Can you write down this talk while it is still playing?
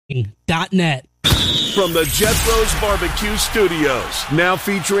.net. From the Jethro's Barbecue Studios, now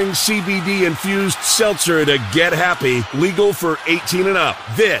featuring CBD-infused seltzer to get happy, legal for 18 and up.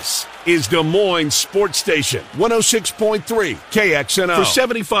 This is Des Moines Sports Station, 106.3 KXNO. For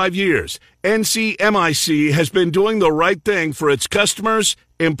 75 years, NCMIC has been doing the right thing for its customers,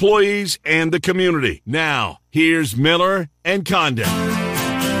 employees, and the community. Now, here's Miller and Condon.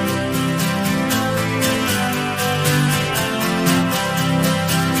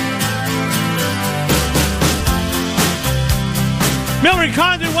 Miller and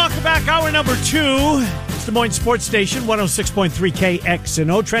Condon, welcome back. Hour number 2. It's Des Moines Sports Station, 106.3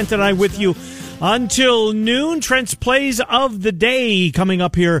 KXNO. Trent and I with you until noon. Trent's plays of the day coming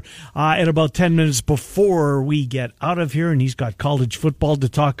up here at about 10 minutes before we get out of here. And he's got college football to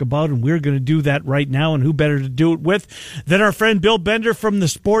talk about, and we're going to do that right now. And who better to do it with than our friend Bill Bender from the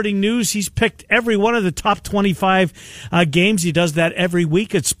Sporting News. He's picked every one of the top 25 games. He does that every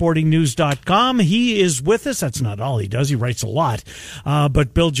week at sportingnews.com. He is with us. That's not all he does. He writes a lot.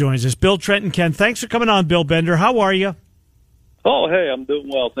 But Bill joins us. Bill, Trent, and Ken, thanks for coming on, Bill Bender. How are you? Oh, hey, I'm doing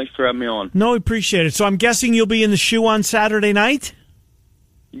well. Thanks for having me on. No, appreciate it. So I'm guessing you'll be in the shoe on Saturday night?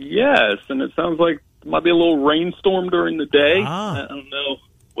 Yes, and it sounds like there might be a little rainstorm during the day. I don't know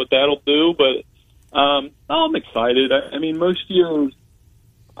what that'll do, but I'm excited. I mean, most years,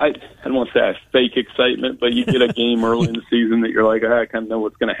 I don't want to say I fake excitement, but you get a game early in the season that you're like, I kind of know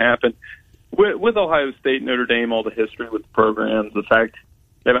what's going to happen. With Ohio State, Notre Dame, all the history with the programs, the fact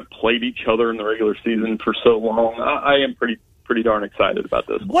they haven't played each other in the regular season for so long, I am pretty darn excited about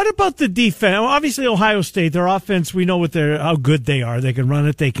this. What about the defense? Well, obviously, Ohio State, their offense, we know how good they are. They can run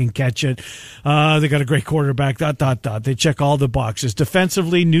it. They can catch it. They got a great quarterback, ... They check all the boxes.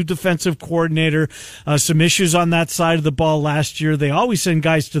 Defensively, new defensive coordinator, some issues on that side of the ball last year. They always send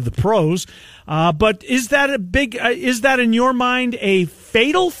guys to the pros. But is that is that in your mind a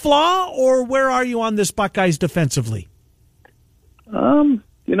fatal flaw, or where are you on this Buckeyes defensively?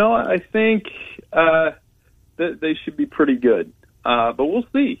 I think, they should be pretty good. But we'll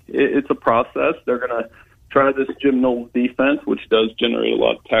see. It's a process. They're going to try this Jim Knowles defense, which does generate a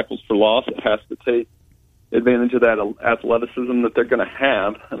lot of tackles for loss. It has to take advantage of that athleticism that they're going to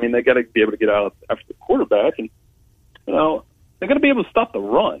have. I mean, they got to be able to get out after the quarterback, and, they got to be able to stop the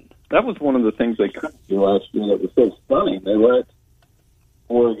run. That was one of the things they couldn't do last year that was so stunning. They let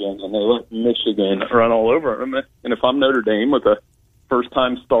Oregon and they let Michigan run all over them. And if I'm Notre Dame with a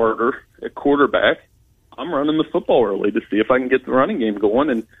first-time starter at quarterback, I'm running the football early to see if I can get the running game going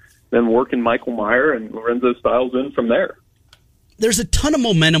and then working Michael Meyer and Lorenzo Styles in from there. There's a ton of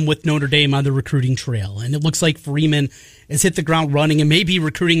momentum with Notre Dame on the recruiting trail, and it looks like Freeman has hit the ground running and maybe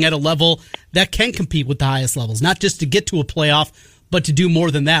recruiting at a level that can compete with the highest levels, not just to get to a playoff, but to do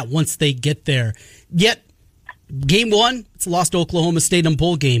more than that once they get there. Yet, game 1, it's a loss to Oklahoma State in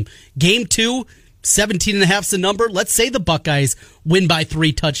bowl game. Game 2, 17.5 is the number. Let's say the Buckeyes win by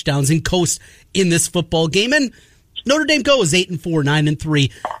 3 touchdowns and coast in this football game, and Notre Dame goes 8-4,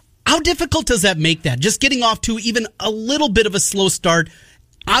 9-3. How difficult does that make that? Just getting off to even a little bit of a slow start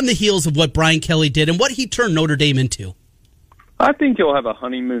on the heels of what Brian Kelly did and what he turned Notre Dame into. I think you'll have a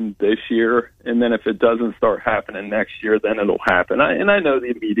honeymoon this year, and then if it doesn't start happening next year, then it'll happen. I know the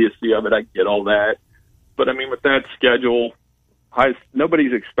immediacy of it. I get all that. But, I mean, with that schedule,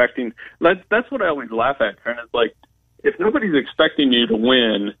 nobody's expecting – that's what I always laugh at, Trent. It's like, if nobody's expecting you to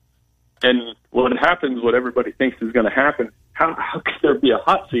win and what happens, what everybody thinks is going to happen, how could there be a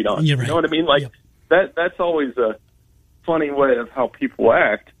hot seat on? You're right. You know what I mean? Like, that's always a funny way of how people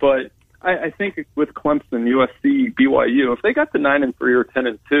act. But I think with Clemson, USC, BYU, if they got to 9-3 or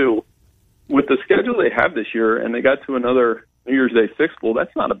 10-2 with the schedule they have this year, and they got to another New Year's Day Six Bowl,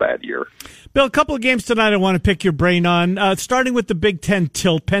 that's not a bad year. Bill, a couple of games tonight I want to pick your brain on. Starting with the Big Ten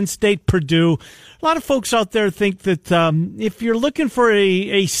tilt, Penn State, Purdue. A lot of folks out there think that if you're looking for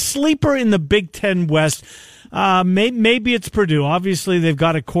a sleeper in the Big Ten West, maybe it's Purdue. Obviously, they've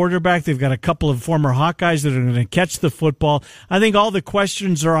got a quarterback. They've got a couple of former Hawkeyes that are going to catch the football. I think all the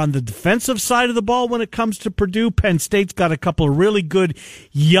questions are on the defensive side of the ball when it comes to Purdue. Penn State's got a couple of really good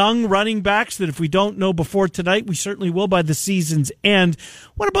young running backs that if we don't know before tonight, we certainly will by the season's end.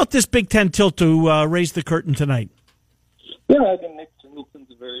 What about this Big Ten tilt to raise the curtain tonight? Yeah, I think Nick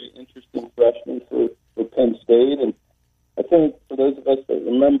Singleton's a very interesting freshman for Penn State. And I think for those of us that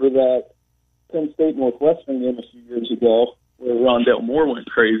remember that Penn State Northwestern game a few years ago where Rondale Moore went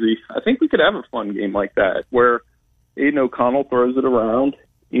crazy, I think we could have a fun game like that where Aiden O'Connell throws it around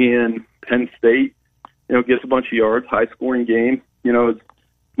and Penn State, gets a bunch of yards, high-scoring game. As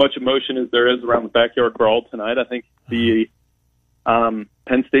much emotion as there is around the backyard brawl tonight, I think the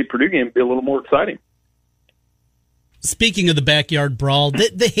Penn State-Purdue game would be a little more exciting. Speaking of the backyard brawl,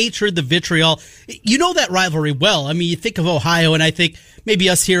 the hatred, the vitriol, you know that rivalry well. I mean, you think of Ohio, and I think maybe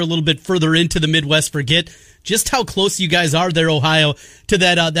us here a little bit further into the Midwest forget just how close you guys are there, Ohio, to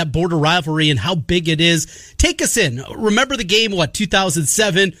that border rivalry and how big it is. Take us in. Remember the game,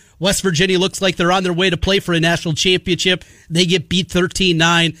 2007? West Virginia looks like they're on their way to play for a national championship. They get beat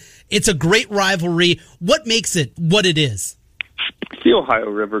 13-9. It's a great rivalry. What makes it what it is? The Ohio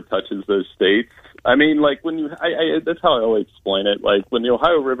River touches those states. I mean, like when that's how I always explain it. Like when the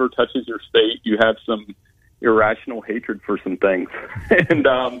Ohio River touches your state, you have some irrational hatred for some things. And,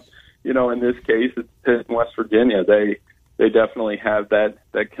 in this case, it's Pitt and West Virginia. They definitely have that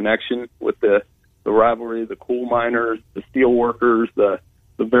connection with the rivalry, the coal miners, the steel workers, the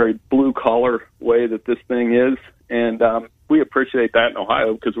very blue collar way that this thing is. And, we appreciate that in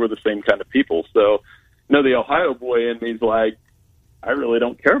Ohio because we're the same kind of people. So, the Ohio boy in me is like, I really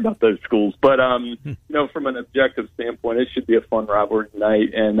don't care about those schools. But, from an objective standpoint, it should be a fun rivalry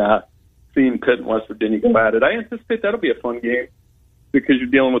tonight. And seeing Pitt and West Virginia go at it, I anticipate that'll be a fun game because you're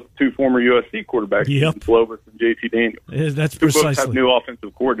dealing with two former USC quarterbacks, Slovis and JT Daniels. That's who precisely. Both have new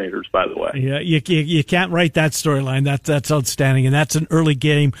offensive coordinators, by the way. Yeah, you can't write that storyline. That's outstanding, and that's an early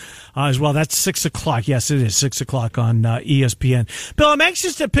game as well. That's 6 o'clock. Yes, it is 6 o'clock on ESPN. Bill, I'm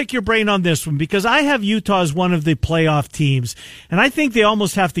anxious to pick your brain on this one because I have Utah as one of the playoff teams, and I think they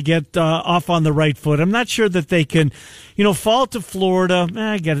almost have to get off on the right foot. I'm not sure that they can, fall to Florida.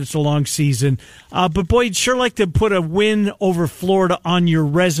 I get it's a long season, but boy, I'd sure like to put a win over Florida on your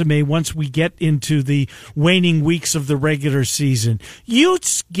resume once we get into the waning weeks of the regular season.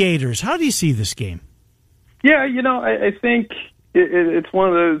 Utes Gators, how do you see this game? Yeah, I think it's one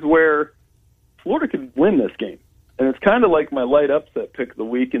of those where Florida could win this game. And it's kind of like my light upset pick of the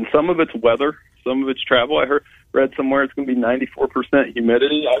week. And some of it's weather, some of it's travel. I read somewhere it's going to be 94%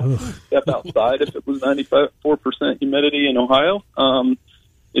 humidity. I would step outside if it was 94% humidity in Ohio.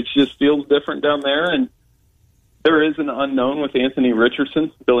 It just feels different down there. And there is an unknown with Anthony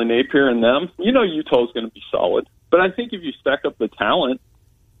Richardson, Billy Napier, and them. Utah is going to be solid. But I think if you stack up the talent,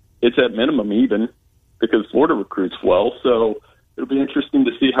 it's at minimum even because Florida recruits well. So it'll be interesting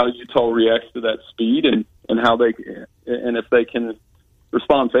to see how Utah reacts to that speed and how and if they can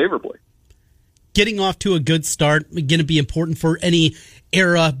respond favorably. Getting off to a good start, going to be important for any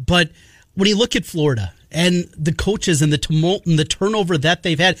era. But when you look at Florida and the coaches and the tumult and the turnover that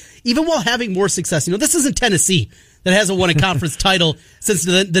they've had, even while having more success, this isn't Tennessee that hasn't won a conference title since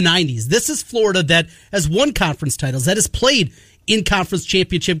the 90s. This is Florida that has won conference titles, that has played in conference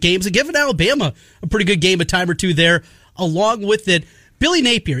championship games and given Alabama a pretty good game a time or two there. Along with it, Billy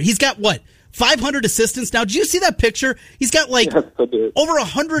Napier, he's got 500 assistants now. Did you see that picture? He's got over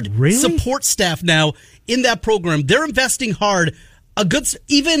 100 support staff now in that program. They're investing hard.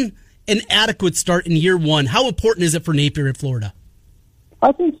 Even an adequate start in year one. How important is it for Napier at Florida?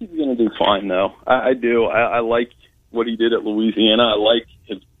 I think he's going to do fine, though. I do. I like what he did at Louisiana. I like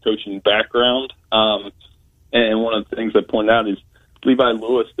his coaching background. And one of the things I point out is Levi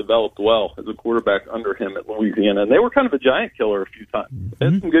Lewis developed well as a quarterback under him at Louisiana. And they were kind of a giant killer a few times. They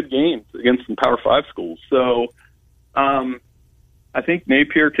had some good games against some Power 5 schools. So I think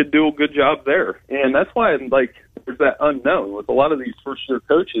Napier could do a good job there. And that's why there's that unknown. With a lot of these first-year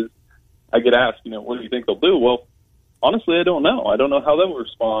coaches, I get asked, what do you think they'll do? Well, honestly, I don't know. I don't know how they'll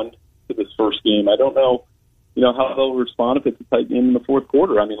respond to this first game. I don't know, how they'll respond if it's a tight game in the fourth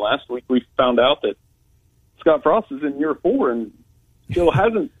quarter. I mean, last week we found out that Scott Frost is in year 4 and still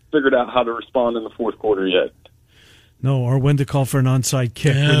hasn't figured out how to respond in the fourth quarter yet. No, or when to call for an onside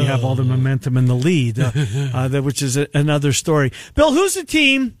kick when you have all the momentum in the lead, which is another story. Bill, who's a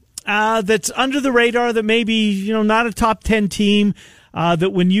team that's under the radar that maybe, not a top 10 team,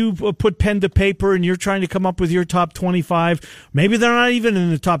 that when you put pen to paper and you're trying to come up with your top 25, maybe they're not even in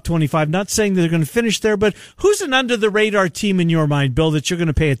the top 25, not saying they're going to finish there, but who's an under the radar team in your mind, Bill, that you're going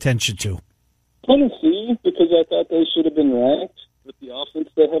to pay attention to? Tennessee, because I thought they should have been ranked with the offense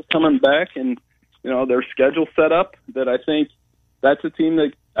they have coming back and, their schedule set up, that I think that's a team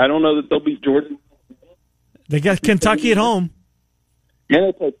that I don't know that they'll beat Georgia. They got Kentucky at home. And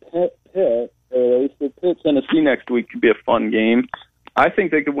they play Pitt. Pitt, Tennessee next week could be a fun game. I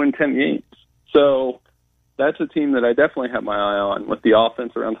think they could win 10 games. So that's a team that I definitely have my eye on with the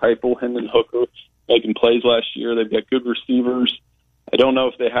offense around Heupel, Hendon Hooker making plays last year. They've got good receivers. I don't know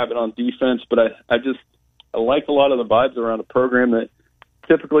if they have it on defense, but I like a lot of the vibes around a program that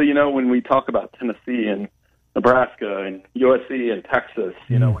typically, when we talk about Tennessee and Nebraska and USC and Texas,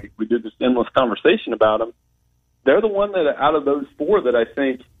 we did this endless conversation about them. They're the one that out of those four that I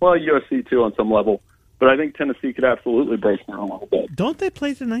think, USC too on some level, but I think Tennessee could absolutely break down a little bit. Don't they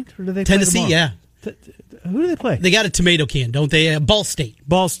play tonight, or do they play Tennessee? tomorrow? Who do they play? They got a tomato can, don't they? Ball State.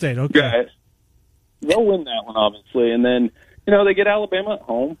 Ball State, okay. Yeah, they'll win that one, obviously. And then, they get Alabama at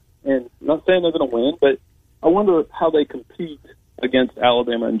home. And I'm not saying they're going to win, but I wonder how they compete against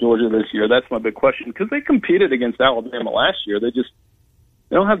Alabama and Georgia this year. That's my big question, because they competed against Alabama last year. They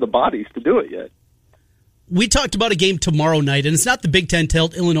don't have the bodies to do it yet. We talked about a game tomorrow night, and it's not the Big Ten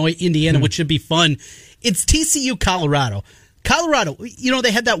tilt, Illinois, Indiana, which should be fun. It's TCU, Colorado. Colorado,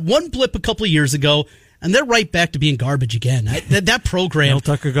 they had that one blip a couple of years ago, and they're right back to being garbage again. That program. Mel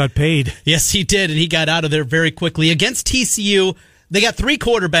Tucker got paid. Yes, he did, and he got out of there very quickly. Against TCU, they got 3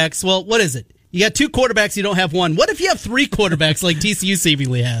 quarterbacks. Well, what is it? You got 2 quarterbacks, you don't have one. What if you have 3 quarterbacks like TCU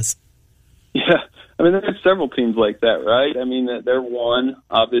seemingly has? Yeah, there's several teams like that, right? They're one,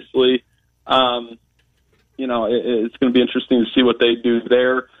 obviously. It's going to be interesting to see what they do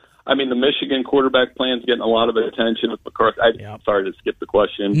there. The Michigan quarterback plan's getting a lot of attention with McCarthy. Sorry to skip the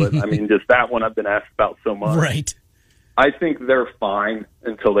question, but just that one I've been asked about so much. Right. I think they're fine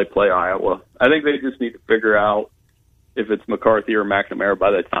until they play Iowa. I think they just need to figure out if it's McCarthy or McNamara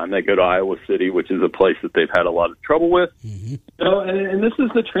by the time they go to Iowa City, which is a place that they've had a lot of trouble with. Mm-hmm. And this is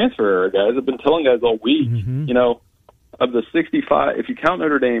the transfer era, guys. I've been telling guys all week, of the 65, if you count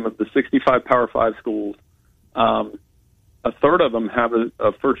Notre Dame, of the 65 Power 5 schools, a third of them have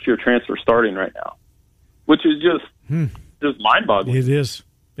a first-year transfer starting right now, which is just mind-boggling. It is.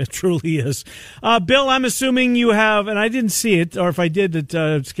 It truly is. Bill, I'm assuming you have, and I didn't see it, or if I did, it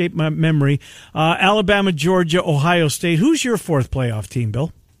escaped my memory, Alabama, Georgia, Ohio State. Who's your 4th playoff team,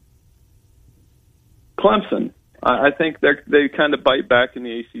 Bill? Clemson. I think they kind of bite back in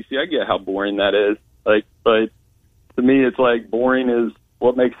the ACC. I get how boring that is. But to me, it's boring is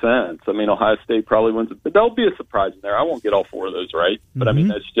what makes sense. Ohio State probably wins it, but there'll be a surprise in there. I won't get all 4 of those right, but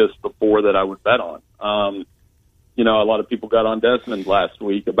that's just the 4 that I would bet on. A lot of people got on Desmond last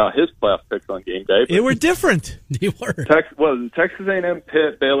week about his playoff picks on game day. They were different. They were. Texas A&M,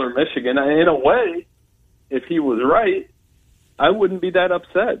 Pitt, Baylor, Michigan. In a way, if he was right, I wouldn't be that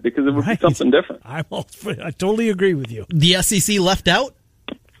upset because it would be something different. I totally agree with you. The SEC left out?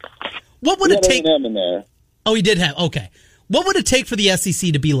 What would it take? A&M in there. Oh, he did have. Okay. What would it take for the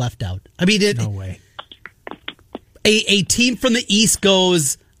SEC to be left out? No way. A team from the East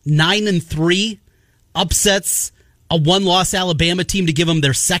goes 9-3, upsets a 1-loss Alabama team to give them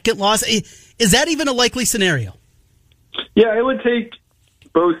their 2nd loss. Is that even a likely scenario? Yeah, it would take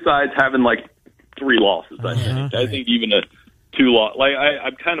both sides having 3 losses. I think. I think even a 2-loss.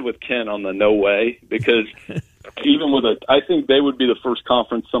 I'm kind of with Ken on the no way, because even with I think they would be the first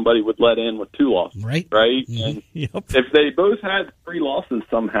conference somebody would let in with 2 losses. Right. Mm-hmm. And if they both had 3 losses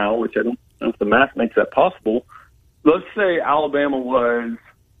somehow, which I don't know if the math makes that possible. Let's say Alabama was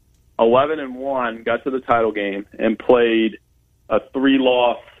 11-1, got to the title game, and played a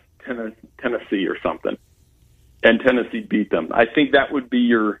 3-loss Tennessee or something, and Tennessee beat them. I think that would be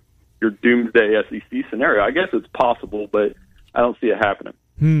your doomsday SEC scenario. I guess it's possible, but I don't see it happening.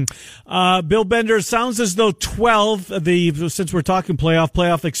 Bill Bender, it sounds as though 12, since we're talking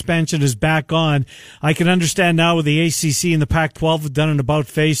playoff expansion is back on. I can understand now with the ACC and the Pac-12 have done an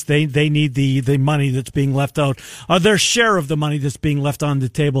about-face. They need the money that's being left out, or their share of the money that's being left on the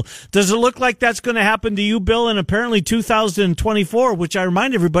table. Does it look like that's going to happen to you, Bill, in apparently 2024, which I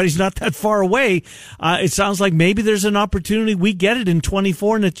remind everybody is not that far away? It sounds like maybe there's an opportunity we get it in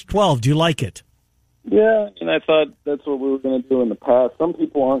 24 and it's 12. Do you like it? Yeah, and I thought that's what we were going to do in the past. Some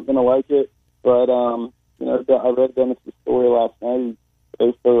people aren't going to like it, but I read Dennis' story last night.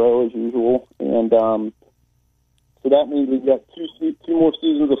 He's thorough as usual, and so that means we've got two more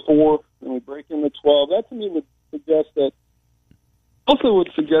seasons of 4, and we break into 12. That to me would suggest that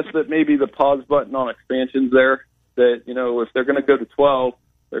maybe the pause button on expansion's there. That if they're going to go to 12,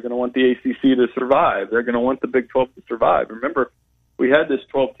 they're going to want the ACC to survive. They're going to want the Big 12 to survive. Remember, we had this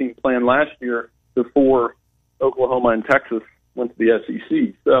 12-team plan last year before Oklahoma and Texas went to the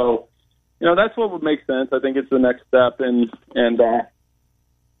SEC. So, that's what would make sense. I think it's the next step, and the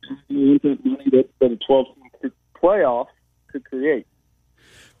money that the 12-team playoff could create.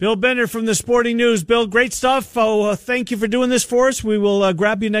 Bill Bender from the Sporting News. Bill, great stuff. Thank you for doing this for us. We will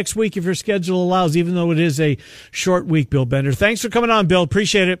grab you next week if your schedule allows, even though it is a short week, Bill Bender. Thanks for coming on, Bill.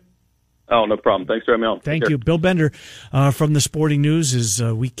 Appreciate it. Oh, no problem. Thanks for having me on. Thank you. Bill Bender from the Sporting News as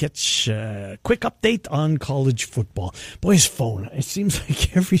we catch a quick update on college football. Boy, his phone, it seems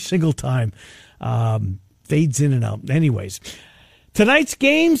like every single time fades in and out. Anyways, tonight's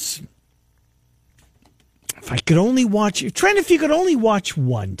games, if I could only watch, Trent, if you could only watch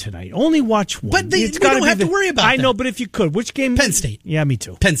one tonight, only watch one. But we don't have to worry about that. I know, but if you could, which game? Penn State. Yeah, me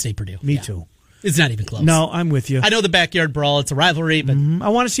too. Penn State, Purdue. Me too. It's not even close. No, I'm with you. I know the backyard brawl. It's a rivalry, but I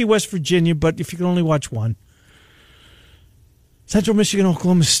want to see West Virginia, but if you can only watch one. Central Michigan,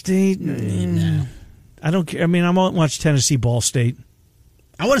 Oklahoma State. No. I don't care. I mean, I won't watch Tennessee, Ball State.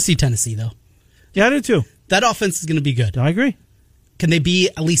 I want to see Tennessee, though. Yeah, I do too. That offense is going to be good. I agree. Can they be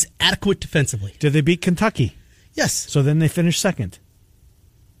at least adequate defensively? Did they beat Kentucky? Yes. So then they finish second.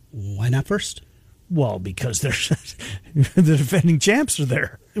 Why not first? Well, because they're the defending champs are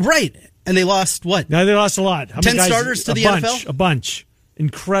there. Right. And they lost what? No, they lost a lot. How 10 many guys? starters to the NFL? A bunch.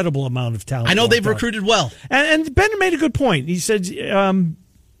 Incredible amount of talent. I know they've recruited well. And Ben made a good point. He said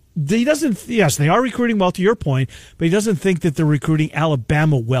he doesn't. Yes, they are recruiting well, to your point, but he doesn't think that they're recruiting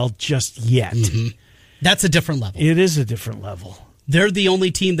Alabama well just yet. Mm-hmm. That's a different level. It is a different level. They're the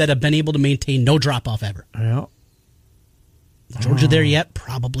only team that have been able to maintain no drop-off ever. Yeah. Is Georgia there yet?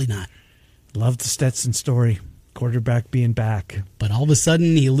 Probably not. Love the Stetson story. Quarterback being back. But all of a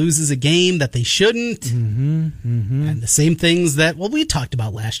sudden, he loses a game that they shouldn't. Mm-hmm. And the same things that, we talked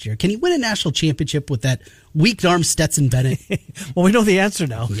about last year. Can he win a national championship with that weak-armed Stetson Bennett? Well, we know the answer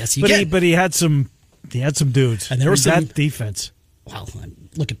now. Yes, he can. But he had some dudes. And there was that defense. Well,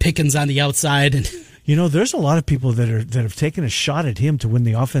 look at Pickens on the outside. And there's a lot of people that have taken a shot at him to win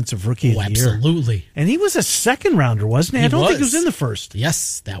the offensive rookie of the year. Absolutely. And he was a second rounder, wasn't he? I don't think he was in the first.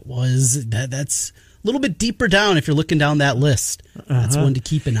 Yes, that's a little bit deeper down if you're looking down that list. That's one to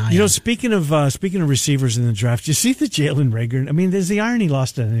keep an eye on. Speaking of receivers in the draft, you see the Jalen Reagor. I mean, there's the irony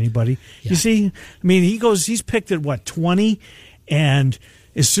lost on anybody. Yeah. You see, I mean, he's picked at 20, and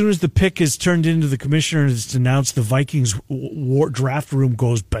as soon as the pick is turned into the commissioner and it's announced, the Vikings draft room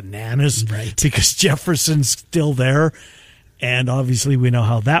goes bananas, right? Because Jefferson's still there, and obviously we know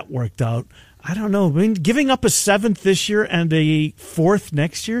how that worked out. I don't know. I mean, giving up a 7th this year and a 4th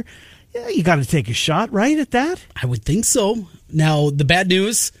next year. Yeah, you got to take a shot, right, at that? I would think so. Now, the bad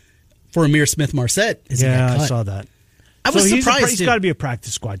news for Amir Smith-Marset is he got cut. I saw that. I was surprised. He's got to be a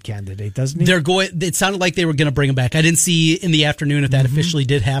practice squad candidate, doesn't he? It sounded like they were going to bring him back. I didn't see in the afternoon if that officially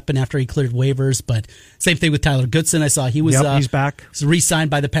did happen after he cleared waivers, but same thing with Tyler Goodson. I saw he was he's back. Re-signed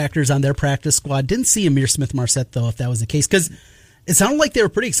by the Packers on their practice squad. Didn't see Amir Smith-Marset, though, if that was the case, because it sounded like they were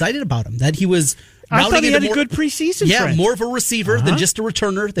pretty excited about him, that he was... I thought he had a good preseason. Yeah, trend. More of a receiver than just a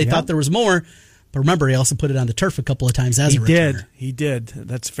returner. They thought there was more. But remember, he also put it on the turf a couple of times as a returner. He did.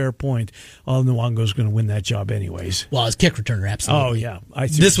 That's a fair point. Nwango's going to win that job anyways. Well, as kick returner, absolutely. Oh, yeah.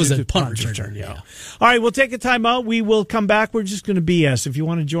 This was a punt return. Yeah. All right, we'll take a timeout. We will come back. We're just going to BS. If you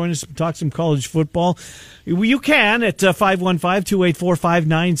want to join us and talk some college football, you can at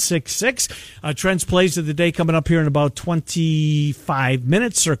 515-284-5966. Trent's Plays of the Day coming up here in about 25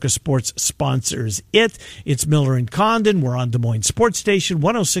 minutes. Circa Sports sponsors it. It's Miller and Condon. We're on Des Moines Sports Station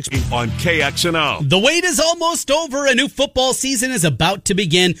 106. On KXNO. The wait is almost over. A new football season is about to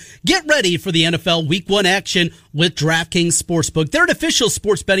begin. Get ready for the NFL Week 1 action with DraftKings Sportsbook. They're an official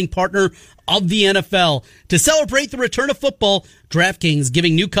sports betting partner of the NFL. To celebrate the return of football, DraftKings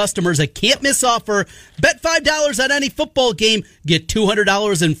giving new customers a can't-miss offer. Bet $5 on any football game. Get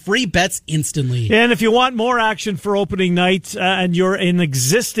 $200 in free bets instantly. And if you want more action for opening night and you're an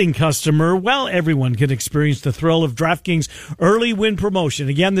existing customer, well, everyone can experience the thrill of DraftKings early win promotion.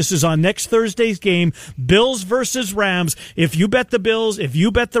 Again, this is on next Thursday's game, Bills versus Rams. If you bet the Bills, if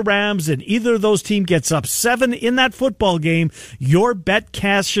you bet the Rams, and either of those teams gets up 7 in that football game, your bet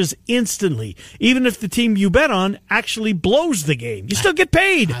cashes instantly. Even if the team you bet on actually blows the game, you still get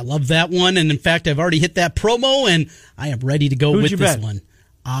paid. I love that one, and in fact, I've already hit that promo, and I am ready to go with this one.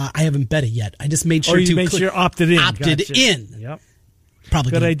 I haven't bet it yet. I just made sure opted in. Yep.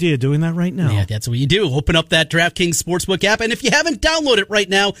 Probably good idea doing that right now. Yeah, that's what you do. Open up that DraftKings Sportsbook app, and if you haven't downloaded it right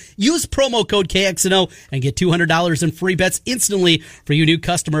now, use promo code KXNO and get $200 in free bets instantly for you new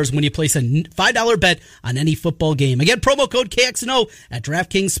customers when you place a $5 bet on any football game. Again, promo code KXNO at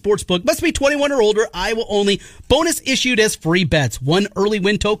DraftKings Sportsbook. Must be 21 or older. Iowa only. Bonus issued as free bets. 1 early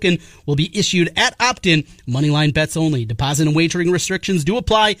win token will be issued at opt-in. Moneyline bets only. Deposit and wagering restrictions do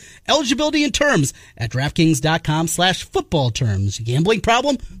apply. Eligibility and terms at DraftKings.com/football terms. Gambling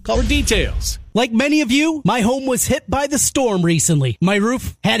problem? Call for details. Like many of you, my home was hit by the storm recently. My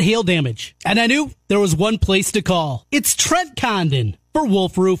roof had hail damage, and I knew there was one place to call. It's Trent Condon for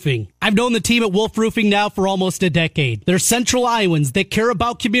Wolf Roofing. I've known the team at Wolf Roofing now for almost a decade. They're Central Iowans that care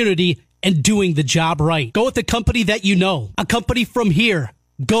about community and doing the job right. Go with the company that you know, a company from here.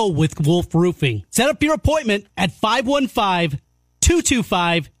 Go with Wolf Roofing. Set up your appointment at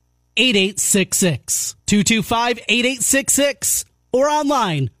 515-225-8866. 225-8866. Or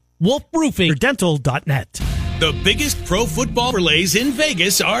online, wolfroofingdental.net. The biggest pro football relays in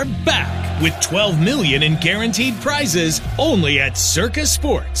Vegas are back. with $12 million in guaranteed prizes only at Circa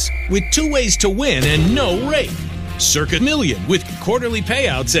Sports. With 2 ways to win and no rake. Circa Million with quarterly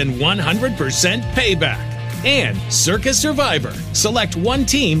payouts and 100% payback. And Circa Survivor. Select one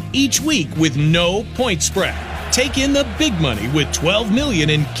team each week with no point spread. Take in the big money with $12 million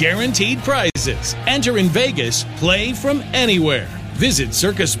in guaranteed prizes. Enter in Vegas. Play from anywhere. Visit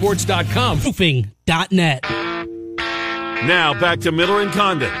circasports.com. Roofing.net. Now back to Miller and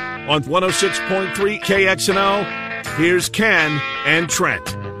Condon on 106.3 KXNO. Here's Ken and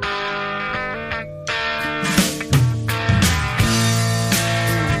Trent.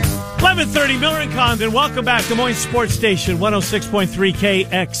 .30 Miller and Condon. Welcome back to Des Moines Sports Station 106.3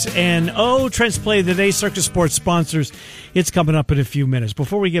 KXNO. Trent's Play of the Day. Circa Sports sponsors. It's coming up in a few minutes.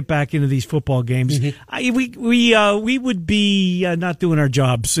 Before we get back into these football games, we would be not doing our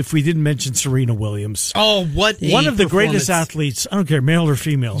jobs if we didn't mention Serena Williams. Oh, what one of the greatest athletes, I don't care, male or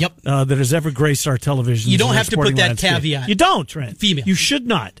female, that has ever graced our television. You don't have to put that caveat. You don't, Trent. Female. You should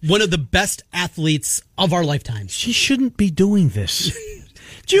not. One of the best athletes of our lifetime. She shouldn't be doing this.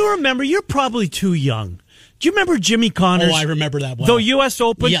 Do you remember? You're probably too young. Do you remember Jimmy Connors? Oh, I remember that well. The U.S.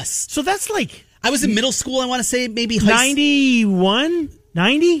 Open? Yes. So that's like... I was in middle school, I want to say, maybe 91?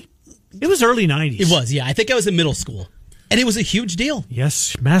 90? It was early 90s. It was, yeah. I think I was in middle school. And it was a huge deal.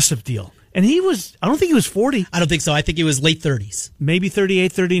 Yes, massive deal. And he was... I don't think he was 40. I don't think so. I think he was late 30s. Maybe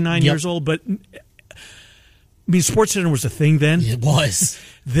 38, 39 years old. But, I mean, SportsCenter was a thing then. It was.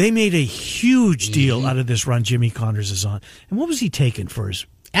 They made a huge deal out of this run Jimmy Connors is on. And what was he taking for his...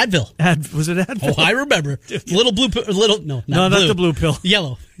 Advil. Was it Advil? Oh, I remember. Little blue pill. Not the blue pill.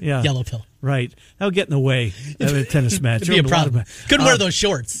 Yellow. Yeah. Yellow pill. Right. That'll get in the way of a tennis match. It'd be a problem. Couldn't wear those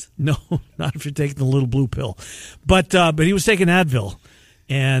shorts. No, not if you're taking the little blue pill. But he was taking Advil.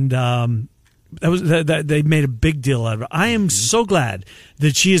 And they made a big deal out of it. I am so glad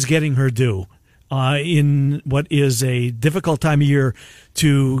that she is getting her due. In what is a difficult time of year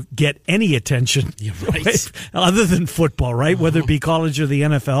to get any attention, right? Other than football, right? Whether it be college or the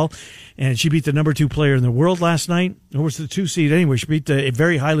NFL. And she beat the number 2 player in the world last night. Or was the 2 seed anyway? She beat a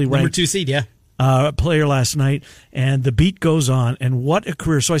very highly ranked number 2 seed, yeah. Player last night. And the beat goes on. And what a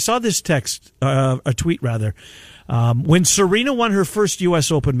career. So I saw this a tweet rather. When Serena won her first U.S.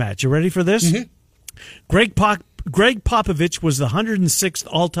 Open match. You ready for this? Mm-hmm. Greg Popovich was the 106th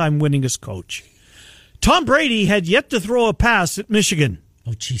all-time winningest coach. Tom Brady had yet to throw a pass at Michigan.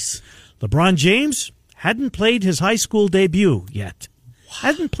 Oh, jeez. LeBron James hadn't played his high school debut yet. Wow.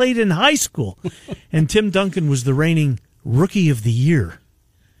 Hadn't played in high school. And Tim Duncan was the reigning Rookie of the Year.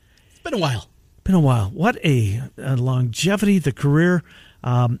 It's been a while. What a longevity, the career.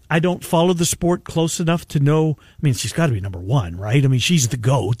 I don't follow the sport close enough to know. I mean, she's got to be number 1, right? I mean, she's the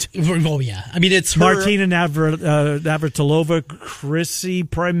GOAT. Oh, yeah. I mean, it's her. Martina Navratilova, Chrissy,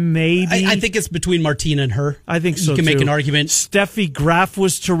 maybe. I think it's between Martina and her. I think so, You can make an argument. Steffi Graf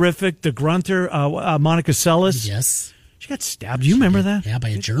was terrific. The grunter, Monica Seles. Yes. She got stabbed. Do you remember that? Yeah, by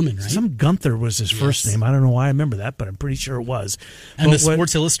a German, right? Some Gunther was his first name. I don't know why I remember that, but I'm pretty sure it was. And the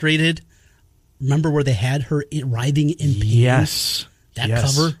Sports Illustrated, remember where they had her writhing in pain? Yes. That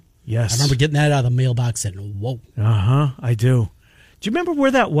cover? Yes. I remember getting that out of the mailbox and whoa. I do. Do you remember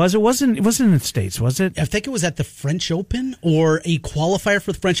where that was? It wasn't in the States, was it? I think it was at the French Open or a qualifier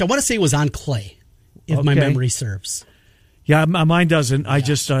for the French. I want to say it was on clay, if my memory serves. Yeah, mine doesn't.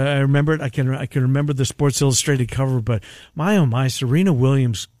 Yeah. I remember it. I can remember the Sports Illustrated cover, but my oh my, Serena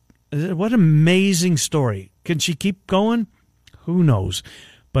Williams, what an amazing story. Can she keep going? Who knows?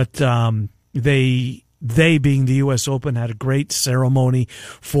 But they being the U.S. Open had a great ceremony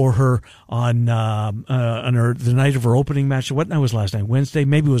for her on the night of her opening match. What night was last night? Wednesday?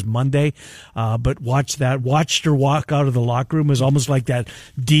 Maybe it was Monday. But watched her walk out of the locker room. It was almost like that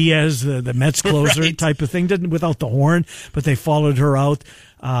Diaz, the Mets closer type of thing. Didn't without the horn, but they followed her out.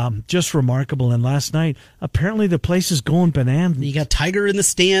 Just remarkable. And last night, apparently the place is going bananas. You got Tiger in the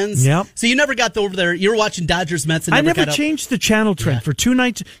stands. Yep. So you never got over there. You were watching Dodgers Mets. And I never changed the channel, Trent, for 2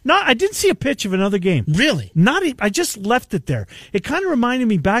 nights. No, I didn't see a pitch of another game. Really? I just left it there. It kind of reminded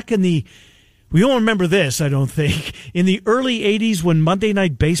me back in the. We don't remember this, I don't think. In the early 80s when Monday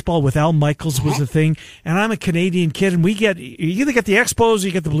Night Baseball with Al Michaels was a thing, and I'm a Canadian kid, and you either get the Expos or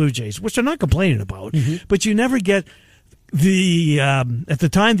you get the Blue Jays, which I'm not complaining about, but you never get the at the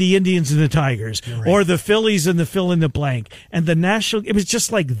time the Indians and the Tigers, or the Phillies and the fill in the blank, and the National. It was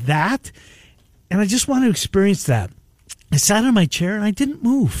just like that, and I just want to experience that. I sat on my chair and I didn't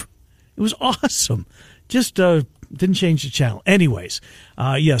move. It was awesome. Just didn't change the channel. Anyways,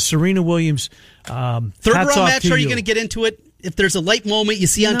 Serena Williams. Third round match. Are you going to get into it? If there's a light moment you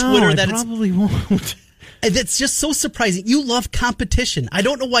see on Twitter that I probably won't. And it's just so surprising. You love competition. I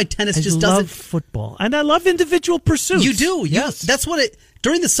don't know why tennis just doesn't. I love football, and I love individual pursuits. You do. Yes. That's what it.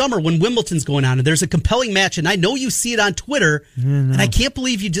 During the summer when Wimbledon's going on and there's a compelling match, and I know you see it on Twitter, and I can't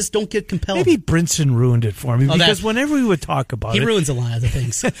believe you just don't get compelled. Maybe Brinson ruined it for me because whenever we would talk about he ruins a lot of the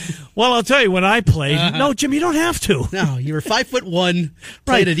things. Well, I'll tell you, when I played, no, Jim, you don't have to. No, you were 5'1",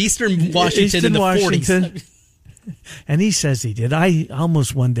 played at Eastern Washington in the 40s. And he says he did. I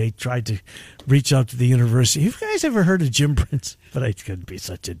almost one day tried to reach out to the university. Have you guys ever heard of Jim Prince? But I couldn't be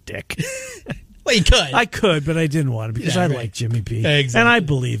such a dick. Well, you could. I could, but I didn't want to because I like Jimmy B. Exactly. And I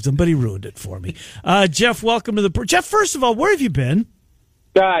believed him, but he ruined it for me. Jeff, welcome to the... Jeff, first of all, where have you been?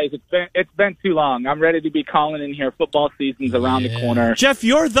 Guys, it's been too long. I'm ready to be calling in here. Football season's around the corner. Jeff,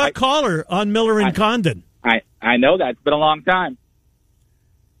 you're the caller on Miller and Condon. I know that. It's been a long time.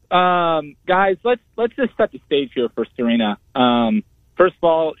 Guys, let's just set the stage here for Serena. First of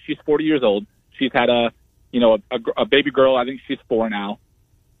all, she's 40 years old. She's had a baby girl. I think she's 4 now.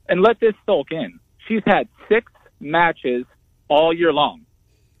 And let this soak in. She's had 6 matches all year long.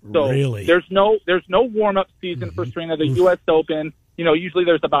 So really? There's no warm up season for Serena. The U.S. Open, usually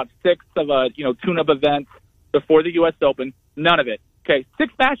there's about 6 of a tune-up events before the U.S. Open. None of it. Okay,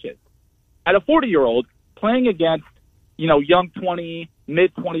 6 matches. At a 40-year-old playing against young 20,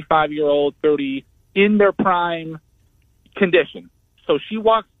 mid 25-year-old, 30 in their prime condition. So she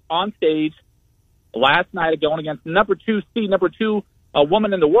walks on stage last night going against number 2 a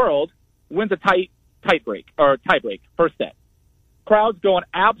woman in the world, wins a tie break, first set. Crowd's going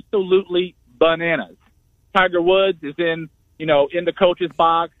absolutely bananas. Tiger Woods is in the coach's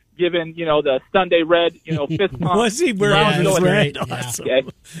box, giving, the Sunday red, fist pump. Was he wearing his red? Awesome.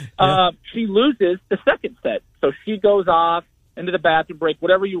 Okay. She loses the second set. So she goes off into the bathroom break,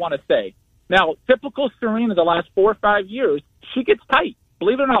 whatever you want to say. Now, typical Serena the last 4 or 5 years, she gets tight.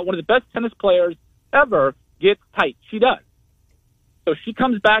 Believe it or not, one of the best tennis players ever gets tight. She does. So she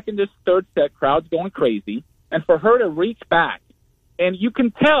comes back in this third set, crowd's going crazy, and for her to reach back, and you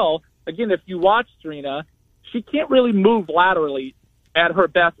can tell, again, if you watch Serena, she can't really move laterally at her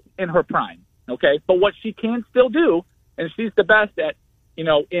best in her prime, okay? But what she can still do, and she's the best at,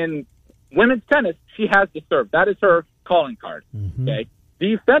 in women's tennis, she has to serve. That is her calling card, okay?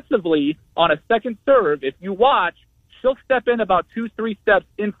 Defensively, on a second serve, if you watch, she'll step in about 2-3 steps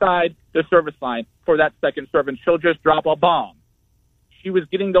inside the service line for that second serve, and she'll just drop a bomb. She was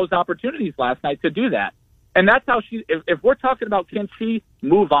getting those opportunities last night to do that. And that's how if we're talking about can she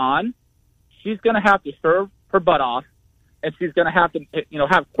move on, she's going to have to serve her butt off, and she's going to have to,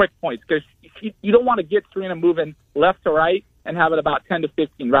 have quick points because you don't want to get Serena moving left to right and have it about 10 to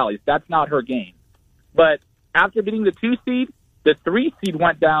 15 rallies. That's not her game. But after beating the 2 seed, the 3 seed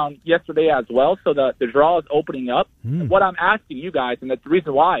went down yesterday as well, so the draw is opening up. What I'm asking you guys, and that's the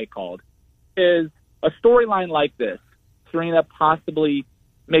reason why I called, is a storyline like this. Serena possibly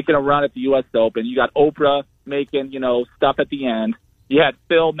making a run at the U.S. Open. You got Oprah making, stuff at the end. You had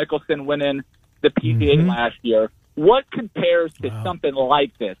Phil Mickelson winning the PGA last year. What compares to something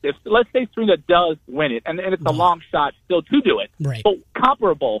like this? If let's say Serena does win it, and it's a long shot still to do it, right? But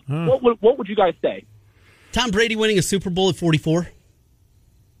comparable, what would you guys say? Tom Brady winning a Super Bowl at 44.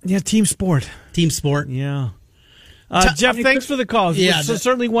 Yeah, team sport. Yeah. Jeff, thanks for the call. Yeah,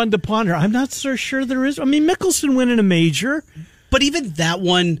 certainly one to ponder. I'm not so sure there is. I mean, Mickelson winning a major. But even that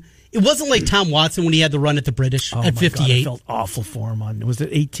one, it wasn't like Tom Watson when he had the run at the British at 58. God, I felt awful for him. Was it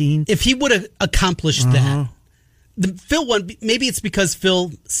 18? If he would have accomplished that. The Phil one, maybe it's because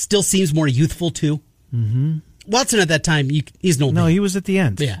Phil still seems more youthful, too. Watson at that time, he's no he was at the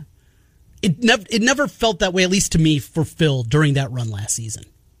end. Yeah. It never felt that way, at least to me, for Phil during that run last season.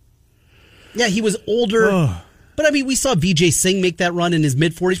 Yeah, he was older. But, I mean, we saw Vijay Singh make that run in his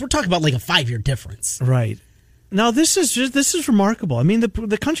mid-40s. We're talking about like a 5-year difference. Right. Now, this is remarkable. I mean,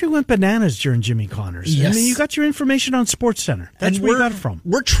 the country went bananas during Jimmy Connors. Yes. I mean, you got your information on SportsCenter. That's where you got it from.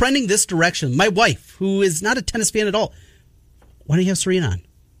 We're trending this direction. My wife, who is not a tennis fan at all, why don't you have Serena on?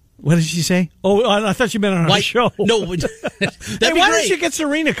 What did she say? Oh, I thought you meant on our show. No, that'd be why great. don't you get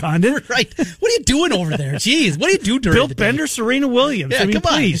Serena, Condon? Right. What are you doing over there? Jeez, what do you do during Bill the day? Bender, Serena Williams. Yeah, come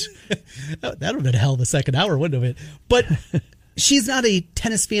please. On. That would have been a hell of a second hour, wouldn't it? But she's not a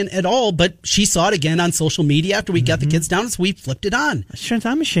tennis fan at all, but she saw it again on social media after we got the kids down, so we flipped it on.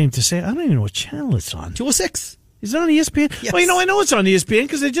 I'm ashamed to say, I don't even know what channel it's on. 206. Is it on ESPN? Yes. Well, I know it's on ESPN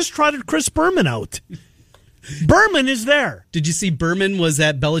because they just trotted Chris Berman out. Berman is there. Did you see Berman was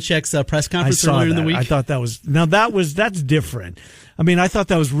at Belichick's press conference earlier in the week? I thought that's different. I mean, I thought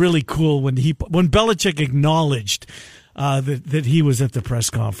that was really cool when Belichick acknowledged that he was at the press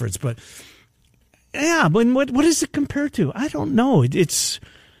conference. But yeah, but what does it compare to? I don't know.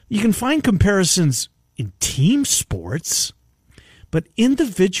 You can find comparisons in team sports, but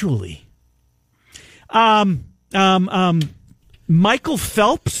individually. Michael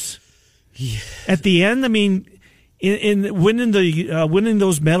Phelps at the end. I mean, in winning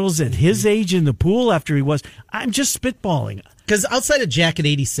those medals at his age in the pool after he was. I'm just spitballing. Because outside of Jack at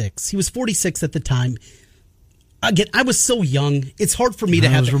 86, he was 46 at the time. Again, I was so young. It's hard for me to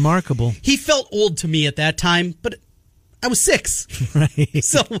have. That was remarkable. He felt old to me at that time, but I was 6. Right.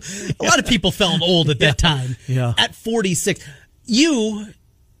 So a lot of people felt old at that time. Yeah. At 46. You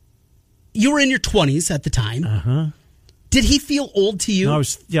were in your 20s at the time. Uh-huh. Did he feel old to you? No,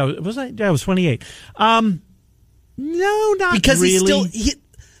 I was 28. No, not because really.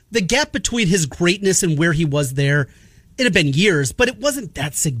 The gap between his greatness and where he was there, it had been years, but it wasn't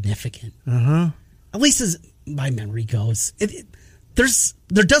that significant. Uh-huh. At least as my memory goes. There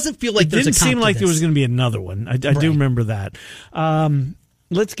doesn't feel like there's a comp to this. It didn't seem like there was going to be another one. I do remember that.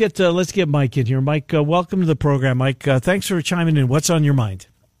 Let's get Mike in here. Mike, welcome to the program. Mike, thanks for chiming in. What's on your mind?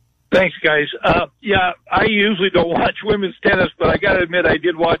 Thanks, guys. Yeah, I usually don't watch women's tennis, but I got to admit I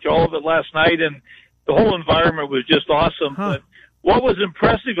did watch all of it last night, and the whole environment was just awesome. Huh. But what was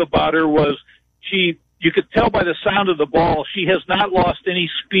impressive about her was you could tell by the sound of the ball, she has not lost any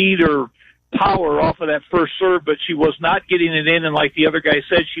speed or power off of that first serve, but she was not getting it in, and like the other guy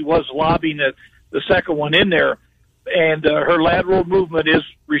said, she was lobbing the second one in there, and her lateral movement is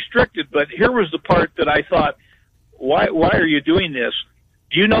restricted. But here was the part that I thought, why are you doing this?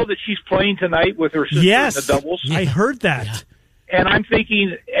 Do you know that she's playing tonight with her sister in the doubles? I heard that. Yeah. And I'm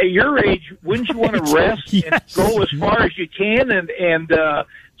thinking, at your age, wouldn't you want to rest and go as far as you can? And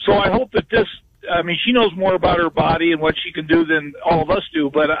so I hope that she knows more about her body and what she can do than all of us do.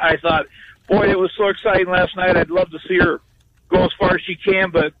 But I thought, boy, it was so exciting last night. I'd love to see her go as far as she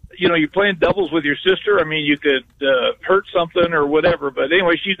can. But, you're playing doubles with your sister. I mean, you could hurt something or whatever. But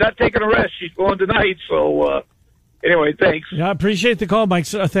anyway, she's not taking a rest. She's going tonight. So, anyway, thanks. Yeah, I appreciate the call, Mike.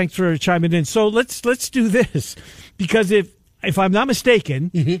 So, thanks for chiming in. So let's do this, because if I'm not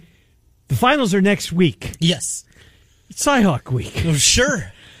mistaken, the finals are next week. Yes, it's Cyhawk week. Oh,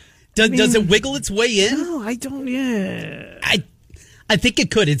 sure. Does it wiggle its way in? No, I don't. Yeah, I think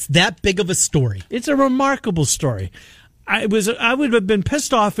it could. It's that big of a story. It's a remarkable story. I would have been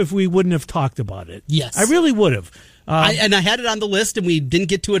pissed off if we wouldn't have talked about it. Yes, I really would have. I had it on the list, and we didn't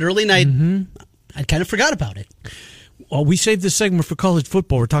get to it early, and I kind of forgot about it. Well, we saved this segment for college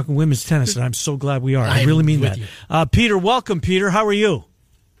football. We're talking women's tennis, and I'm so glad we are. I really mean that. Peter, welcome, Peter. How are you?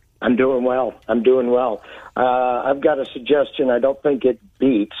 I'm doing well. I've got a suggestion. I don't think it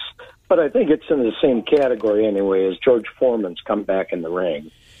beats, but I think it's in the same category anyway as George Foreman's come back in the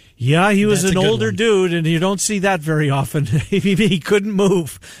ring. Yeah, he was an older dude, and you don't see that very often. He couldn't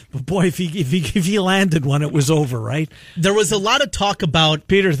move. But boy, if he landed one, it was over, right? There was a lot of talk about...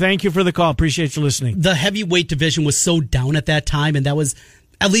 Peter, thank you for the call. Appreciate you listening. The heavyweight division was so down at that time, and that was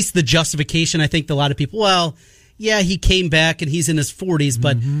at least the justification. I think a lot of people, well, yeah, he came back, and he's in his 40s,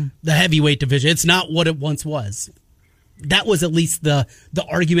 but the heavyweight division, it's not what it once was. That was at least the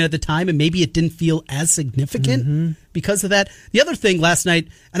argument at the time, and maybe it didn't feel as significant because of that. The other thing last night,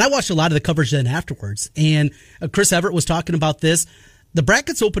 and I watched a lot of the coverage then afterwards, and Chris Everett was talking about this, the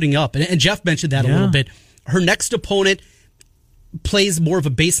bracket's opening up, and Jeff mentioned that a little bit. Her next opponent plays more of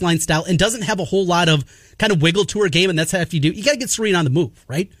a baseline style and doesn't have a whole lot of kind of wiggle to her game, and that's how you do. You got to get Serena on the move,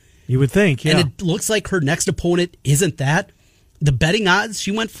 right? You would think, yeah. And it looks like her next opponent isn't that. The betting odds, she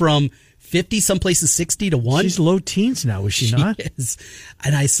went from 50, some places 60 to 1. She's low teens now, is she not? Is.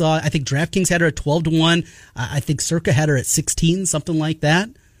 And I think DraftKings had her at 12 to 1. I think Circa had her at 16, something like that.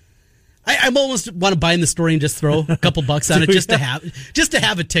 I almost want to buy in the story and just throw a couple bucks on it just to have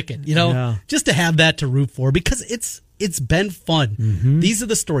a ticket, just to have that to root for, because it's been fun. These are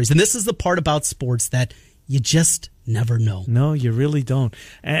the stories, and this is the part about sports that you just never know. No, you really don't.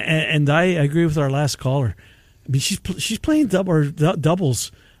 And I agree with our last caller. I mean, she's playing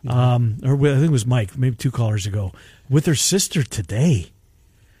doubles. Or I think it was Mike, maybe 2 callers ago, with her sister today.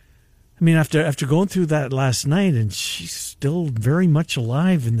 I mean, after going through that last night, and she's still very much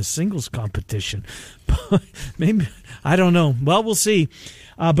alive in the singles competition. Maybe, I don't know. Well, we'll see.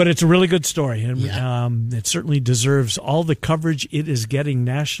 But it's a really good story, and it certainly deserves all the coverage it is getting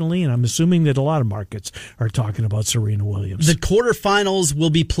nationally, and I'm assuming that a lot of markets are talking about Serena Williams. The quarterfinals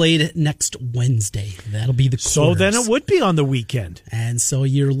will be played next Wednesday. That'll be the quarters. So then it would be on the weekend. And so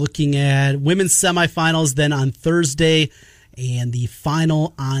you're looking at women's semifinals then on Thursday, and the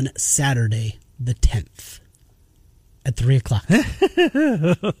final on Saturday, the 10th, at 3 o'clock.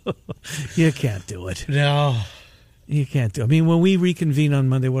 You can't do it. No. You can't do it. I mean, when we reconvene on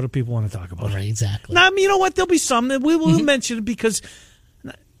Monday, what do people want to talk about? Right, exactly. Now, you know what? There'll be some that we will mention, because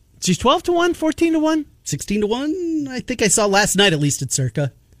She's 12-1, 14-1? 16-1, I think I saw last night, at least at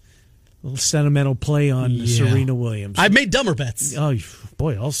Circa. A little sentimental play on Serena Williams. I've made dumber bets. Oh,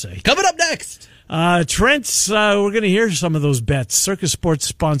 boy, I'll say. Coming up next. Trent's, we're going to hear some of those bets. Circa Sports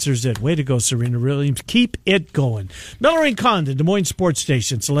sponsors it. Way to go, Serena Williams. Keep it going. Miller and Condon, Des Moines Sports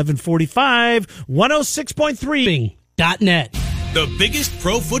Station. It's 1145, 106.3. .net. The biggest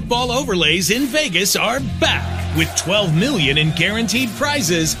pro football overlays in Vegas are back with $12 million in guaranteed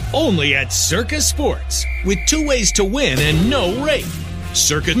prizes only at Circa Sports, with 2 ways to win and no rake.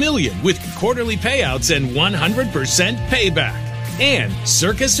 Circa Million with quarterly payouts and 100% payback. And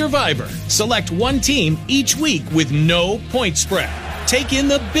Circa Survivor. Select one team each week with no point spread. Take in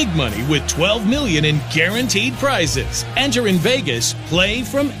the big money with $12 million in guaranteed prizes. Enter in Vegas. Play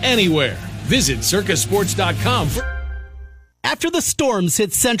from anywhere. Visit circasports.com for... After the storms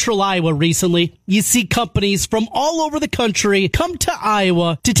hit central Iowa recently, you see companies from all over the country come to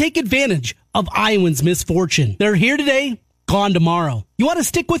Iowa to take advantage of Iowans' misfortune. They're here today, gone tomorrow. You want to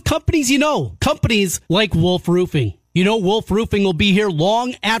stick with companies you know. Companies like Wolf Roofing. You know Wolf Roofing will be here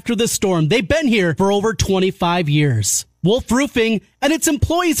long after the storm. They've been here for over 25 years. Wolf Roofing and its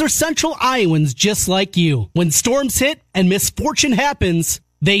employees are central Iowans just like you. When storms hit and misfortune happens,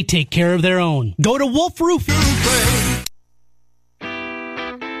 they take care of their own. Go to Wolf Roofing.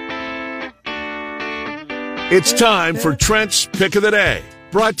 It's time for Trent's Pick of the Day,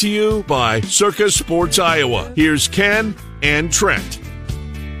 brought to you by Circa Sports Iowa. Here's Ken and Trent.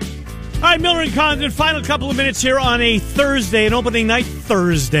 All right, Miller and Condon, final couple of minutes here on a Thursday, an opening night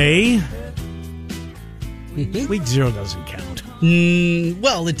Thursday. Week 0 doesn't count.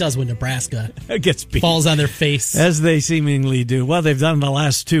 Well, it does when Nebraska It gets beat. falls on their face. As they seemingly do. Well, they've done the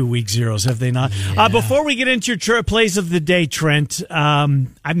last 2 week 0s, have they not? Yeah. Before we get into your plays of the day, Trent, I'm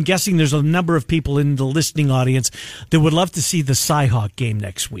guessing there's a number of people in the listening audience that would love to see the Cyhawk game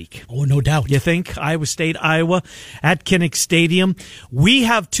next week. Oh, no doubt. You think? Iowa State, Iowa at Kinnick Stadium. We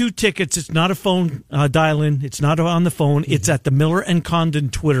have 2 tickets. It's not a phone dial-in. It's not on the phone. It's at the Miller and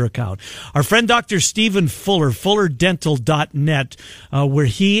Condon Twitter account. Our friend Dr. Stephen Fuller, fullerdental.net, where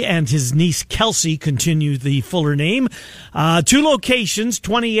he and his niece Kelsey continue the Fuller name. 2 locations,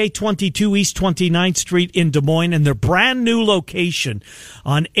 2822 East 29th Street in Des Moines, and their brand new location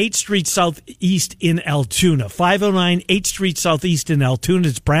on 8th Street Southeast in Altoona. 509 8th Street Southeast in Altoona.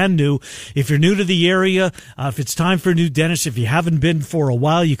 It's brand new. If you're new to the area, if it's time for a new dentist, if you haven't been for a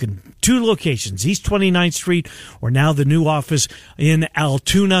while, you can. 2 locations, East 29th Street, or now the new office in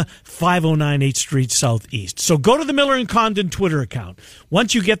Altoona, 509 8th Street Southeast. So go to the Miller and Condon Twitter account.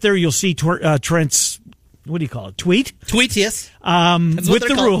 Once you get there, you'll see Trent's, what do you call it, tweet? Tweet, yes. With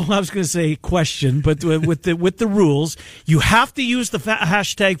the rule, I was going to say question, but with the rules, you have to use the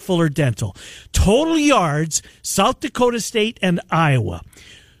hashtag Fuller Dental. Total yards, South Dakota State and Iowa.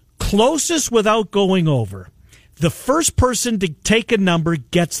 Closest without going over. The first person to take a number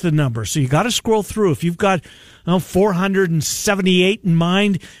gets the number. So you got to scroll through. If you've got 478 in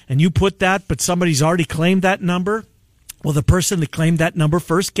mind and you put that, but somebody's already claimed that number, well, the person that claimed that number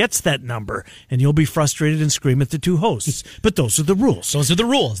first gets that number, and you'll be frustrated and scream at the 2 hosts. But those are the rules. Those are the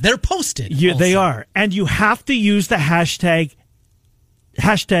rules. They're posted. Yeah, they are. And you have to use the hashtag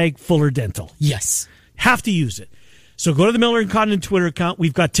Fuller Dental. Yes. Have to use it. So go to the Miller and Condon Twitter account.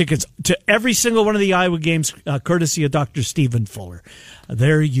 We've got tickets to every single one of the Iowa games, courtesy of Dr. Stephen Fuller.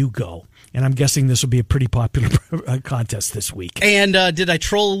 There you go. And I'm guessing this will be a pretty popular contest this week. And did I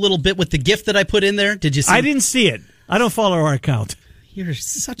troll a little bit with the gift that I put in there? Did you see? I didn't see it. I don't follow our account. You're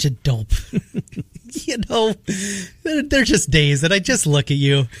such a dope. You know, they're just days that I just look at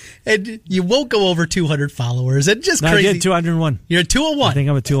you, and you won't go over 200 followers. And just crazy. I did 201. You're 201. I think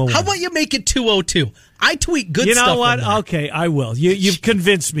I'm a 201. How about you make it 202? I tweet good stuff. You know what? From there. Okay, I will. You've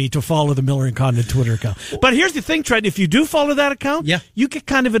convinced me to follow the Miller and Condon Twitter account. But here's the thing, Trent. If you do follow that account, you get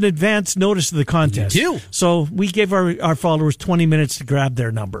kind of an advance notice of the contest. You do. So we gave our followers 20 minutes to grab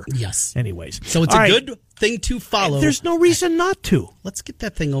their number. Yes. Anyways. So it's good thing to follow. There's no reason not to. Let's get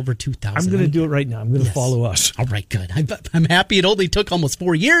that thing over 2,000. I'm going to do it right now. I'm going to follow us. All right, good. I'm happy it only took almost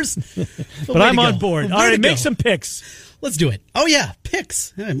 4 years. But I'm on board. All right, make some picks. Let's do it. Oh, yeah,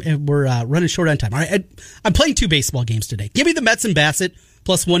 picks. And we're running short on time. All right, I'm playing 2 baseball games today. Give me the Mets and Bassett,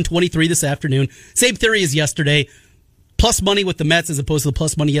 plus 123 this afternoon. Same theory as yesterday. Plus money with the Mets as opposed to the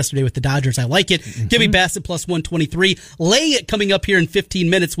plus money yesterday with the Dodgers. I like it. Give me Bassett plus 123. Lay it coming up here in 15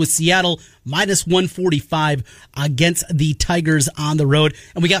 minutes with Seattle minus 145 against the Tigers on the road.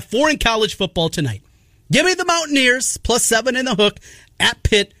 And we got 4 in college football tonight. Give me the Mountaineers plus 7 in the hook at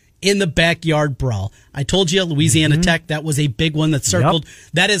Pitt in the backyard brawl. I told you, Louisiana Tech, that was a big one that circled. Yep.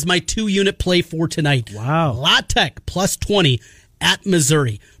 That is my 2-unit play for tonight. Wow. La Tech plus 20 at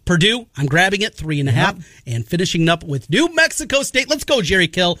Missouri. Purdue, I'm grabbing it, 3.5, and finishing up with New Mexico State. Let's go, Jerry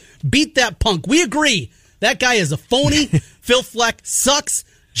Kill. Beat that punk. We agree. That guy is a phony. Phil Fleck sucks.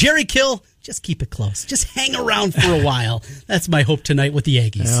 Jerry Kill, just keep it close. Just hang around for a while. That's my hope tonight with the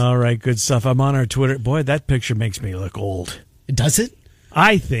Aggies. All right, good stuff. I'm on our Twitter. Boy, that picture makes me look old. Does it?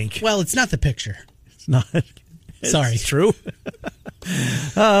 I think. Well, it's not the picture. It's not. Sorry. It's true.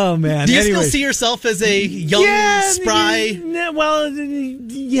 Oh, man. Do you still see yourself as a young, spry? Well,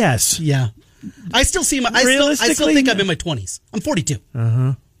 yes. Yeah. I still see I still think I'm in my 20s. I'm 42.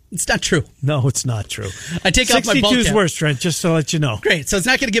 Uh-huh. It's not true. No, it's not true. I take off my ball 62 is cap. worse, Trent, just to let you know. Great. So it's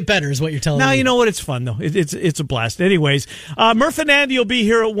not going to get better is what you're telling me. Now, you know what? It's fun, though. It's a blast. Anyways, Murph and Andy will be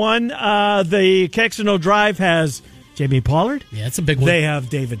here at 1. The KXNO Drive has Jamie Pollard. Yeah, it's a big one. They have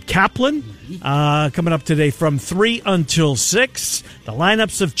David Kaplan coming up today from 3 until 6. The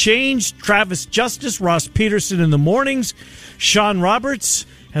lineups have changed. Travis Justice, Ross Peterson in the mornings. Sean Roberts,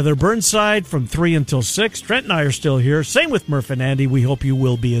 Heather Burnside from 3 until 6. Trent and I are still here. Same with Murph and Andy. We hope you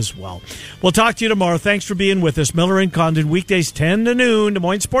will be as well. We'll talk to you tomorrow. Thanks for being with us. Miller and Condon, weekdays 10 to noon, Des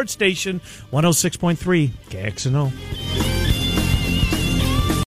Moines Sports Station, 106.3 KXNO.